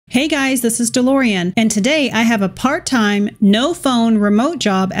Hey guys, this is DeLorean, and today I have a part-time, no-phone remote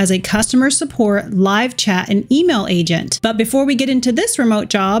job as a customer support, live chat, and email agent. But before we get into this remote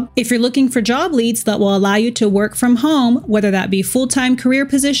job, if you're looking for job leads that will allow you to work from home, whether that be full-time career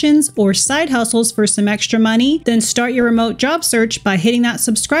positions or side hustles for some extra money, then start your remote job search by hitting that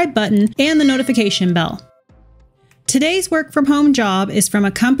subscribe button and the notification bell. Today's work from home job is from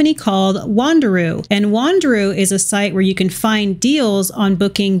a company called Wanderoo, and Wanderoo is a site where you can find deals on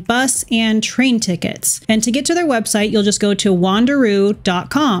booking bus and train tickets. And to get to their website, you'll just go to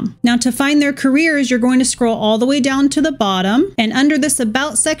wanderoo.com. Now to find their careers, you're going to scroll all the way down to the bottom, and under this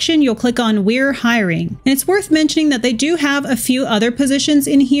About section, you'll click on We're Hiring. And it's worth mentioning that they do have a few other positions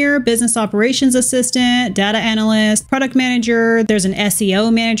in here: business operations assistant, data analyst, product manager, there's an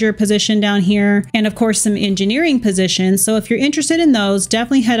SEO manager position down here, and of course some engineering positions. So if you're interested in those,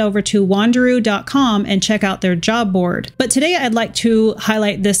 definitely head over to wanderoo.com and check out their job board. But today I'd like to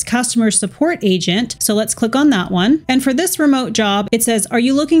highlight this customer support agent. So let's click on that one. And for this remote job, it says, are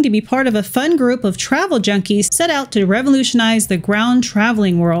you looking to be part of a fun group of travel junkies set out to revolutionize the ground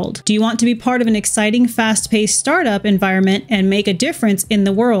traveling world? Do you want to be part of an exciting, fast-paced startup environment and make a difference in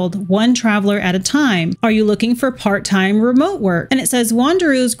the world, one traveler at a time? Are you looking for part-time remote work? And it says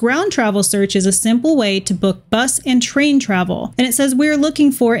Wanderoo's ground travel search is a simple way to book bus and train travel. And it says we're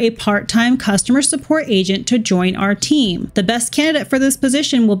looking for a part-time customer support agent to join our team. The best candidate for this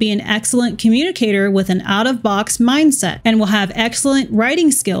position will be an excellent communicator with an out-of-box mindset and will have excellent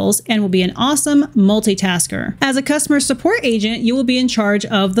writing skills and will be an awesome multitasker. As a customer support agent, you will be in charge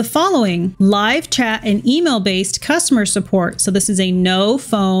of the following: live chat and email-based customer support. So this is a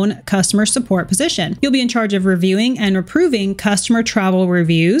no-phone customer support position. You'll be in charge of reviewing and approving customer travel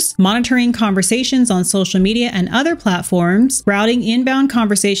reviews, monitoring conversations on social media and other platforms, routing inbound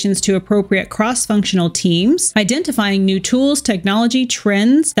conversations to appropriate cross-functional teams, identifying new tools, technology,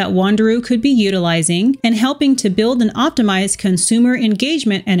 trends that Wanderoo could be utilizing, and helping to build and optimize consumer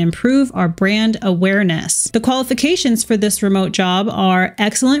engagement and improve our brand awareness. The qualifications for this remote job are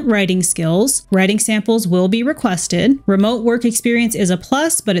excellent writing skills. Writing samples will be requested. Remote work experience is a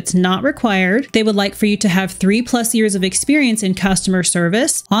plus, but it's not required. They would like for you to have 3+ years of experience in customer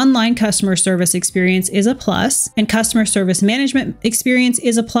service. Online customer service experience is a plus, and customer service management experience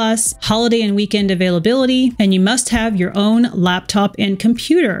is a plus. Holiday and weekend availability, and you must have your own laptop and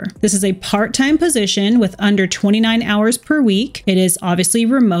computer. This is a part-time position with under 29 hours per week. It is obviously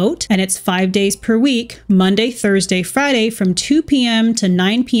remote, and it's 5 days per week, Monday, Thursday, Friday from 2 p.m. to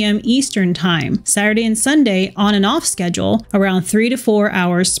 9 p.m. Eastern Time. Saturday and Sunday on and off schedule, around 3 to 4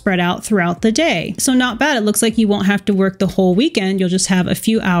 hours spread out throughout the day. So not bad. It looks like you won't have to work the whole weekend. You'll just have a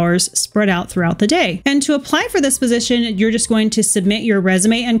few hours spread out throughout the day. And to apply for this position, you're just going to submit your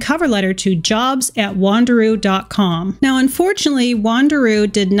resume and cover letter to jobs@wanderoo.com. Now, unfortunately,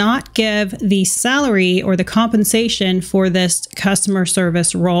 Wanderoo did not give the salary or the compensation for this customer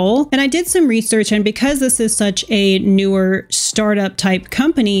service role. And I did some research, and because this is such a newer startup type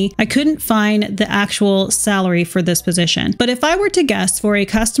company, I couldn't find the actual salary for this position. But if I were to guess for a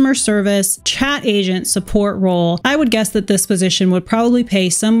customer service chat agent support role, I would guess that this position would probably pay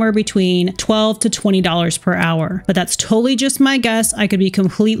somewhere between $12 to $20 per hour. But that's totally just my guess. I could be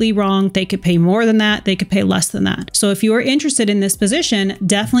completely wrong. They could pay more than that. They could pay less than that. So if you are interested in this position,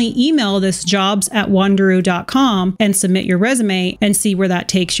 definitely email this jobs@wanderoo.com and submit your resume and see where that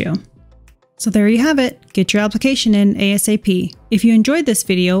takes you. So there you have it. Get your application in ASAP. If you enjoyed this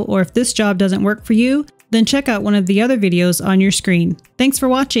video, or if this job doesn't work for you, then check out one of the other videos on your screen. Thanks for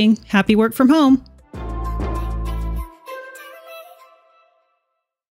watching. Happy work from home.